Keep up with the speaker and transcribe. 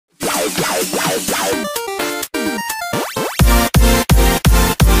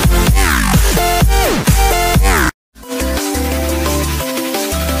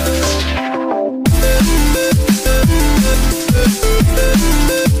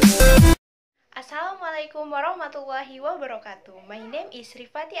Assalamualaikum warahmatullahi wabarakatuh. My name is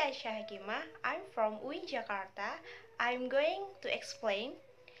Aisyah. I'm from UIN Jakarta. I'm going to explain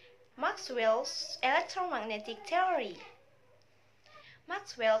Maxwell's electromagnetic theory.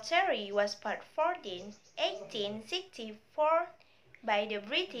 Maxwell's theory was put forth in 1864 by the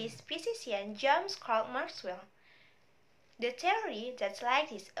British physician James Clerk Maxwell. The theory that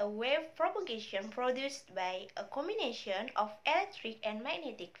light is a wave propagation produced by a combination of electric and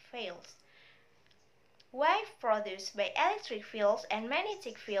magnetic fields. Waves produced by electric fields and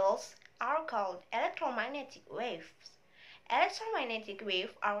magnetic fields are called electromagnetic waves. Electromagnetic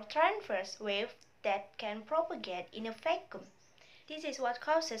waves are transverse waves that can propagate in a vacuum. This is what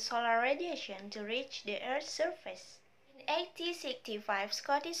causes solar radiation to reach the Earth's surface. In 1865,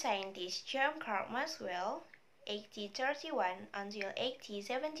 Scottish scientist James Clerk Maxwell, 1831 until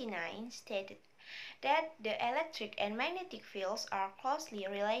 1879, stated that the electric and magnetic fields are closely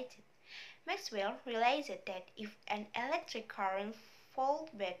related. Maxwell realized that if an electric current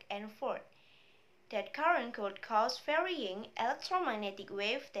flowed back and forth, that current could cause varying electromagnetic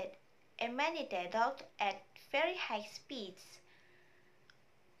waves that emanated out at very high speeds.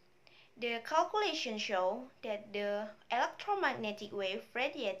 The calculations show that the electromagnetic wave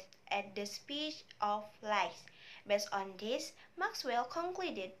radiated at the speed of light. Based on this, Maxwell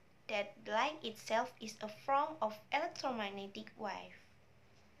concluded that light itself is a form of electromagnetic wave.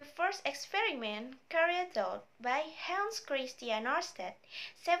 The first experiment carried out by Hans Christian Ørsted,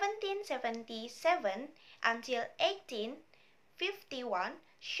 1777 until 1851,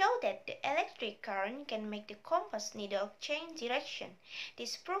 showed that the electric current can make the compass needle change direction.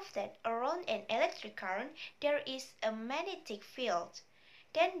 This proved that around an electric current there is a magnetic field.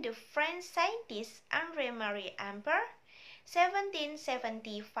 Then the French scientist André-Marie Ampère,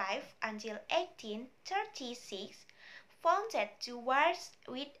 1775 until 1836, found that two wires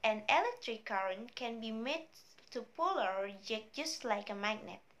with an electric current can be made to pull or reject just like a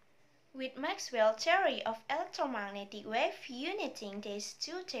magnet. With Maxwell's theory of electromagnetic wave uniting these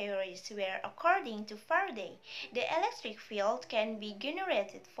two theories where, according to Faraday, the electric field can be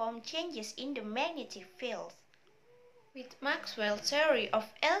generated from changes in the magnetic field. With Maxwell's theory of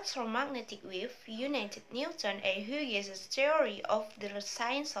electromagnetic wave united Newton and Huygens's theory of the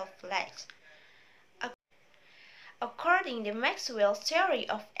science of light. According to Maxwell's theory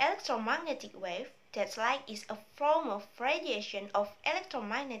of electromagnetic wave, that light is a form of radiation of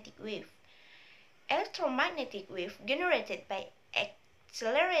electromagnetic wave. Electromagnetic wave generated by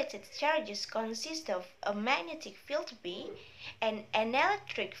accelerated charges consist of a magnetic field B and an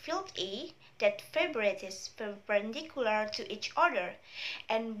electric field E that vibrates perpendicular to each other,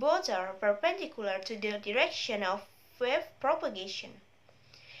 and both are perpendicular to the direction of wave propagation,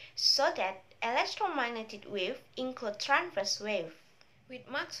 so that electromagnetic wave include transverse wave. With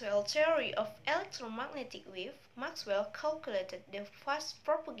Maxwell's theory of electromagnetic wave, Maxwell calculated the fast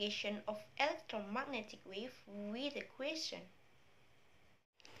propagation of electromagnetic wave with the equation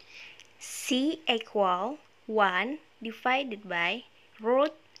C equal 1 divided by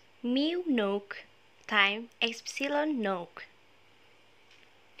root mu naught times epsilon naught.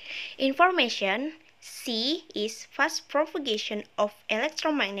 Information: C is fast propagation of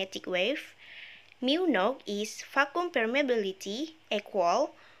electromagnetic wave. Mu naught is vacuum permeability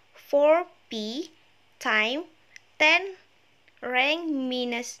equal 4p times 10 ranked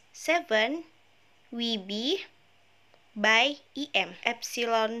minus 7 VB by EM.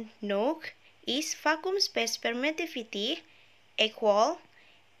 Epsilon naught is vacuum space permittivity equal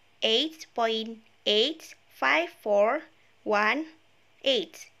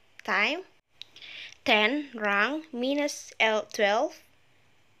 8.85418 times 10 ranked minus 12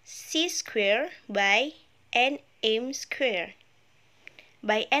 C square by Nm square.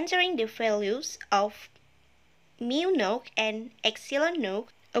 By entering the values of mu naught and epsilon naught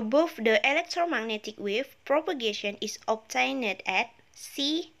above, the electromagnetic wave propagation is obtained at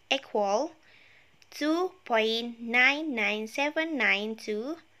C equal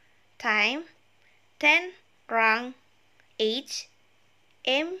 2.99792 times 10 ranked 8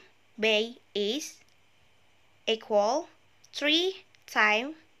 m by s equal 3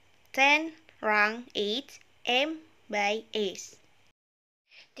 times 10 ranked 8 m by s.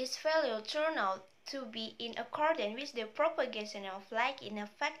 This value turned out to be in accordance with the propagation of light in a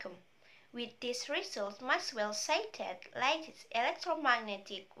vacuum. With this result, Maxwell said that light is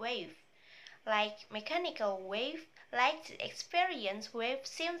electromagnetic wave. Like mechanical wave, like to experience wave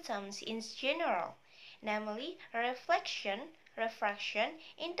symptoms in general, namely reflection, refraction,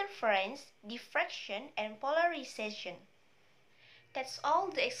 interference, diffraction, and polarization. That's all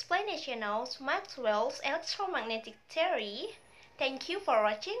the explanation of Maxwell's electromagnetic theory. Thank you for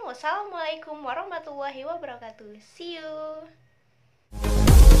watching. Wassalamualaikum warahmatullahi wabarakatuh. See you.